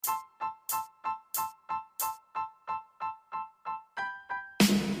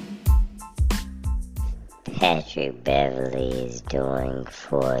Patrick Beverley is doing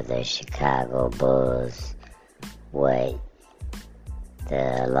for the Chicago Bulls what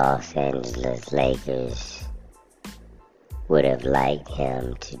the Los Angeles Lakers would have liked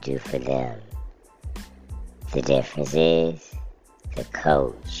him to do for them. The difference is the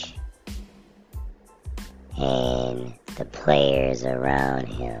coach and the players around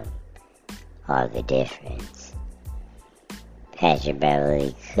him are the difference. Patrick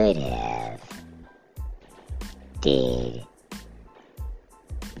Beverley could have did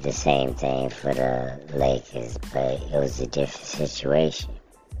the same thing for the Lakers, but it was a different situation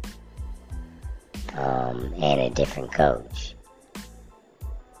and a different coach.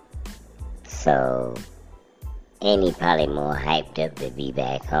 So, and he probably more hyped up to be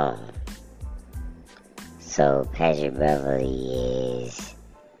back home. So Patrick Beverley is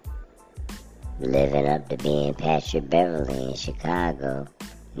living up to being Patrick Beverley in Chicago.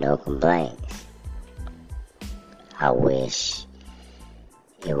 No complaints. I wish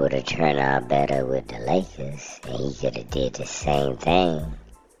it would have turned out better with the Lakers and he could have did the same thing,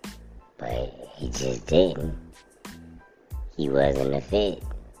 but he just didn't. He wasn't a fit.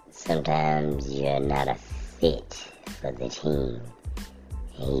 Sometimes you're not a fit for the team,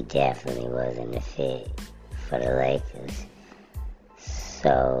 and he definitely wasn't a fit for the Lakers.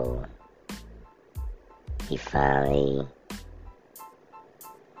 So he finally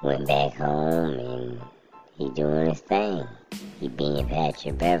went back home and he doing his thing. He being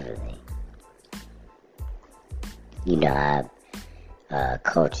Patrick Beverley. You know how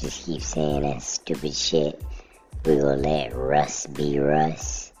coaches keep saying that stupid shit. We gonna let Russ be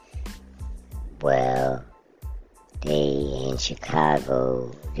Russ. Well, they in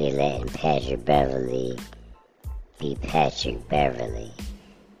Chicago, they letting Patrick Beverley be Patrick Beverley.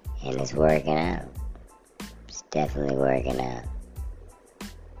 And it's working out. It's definitely working out.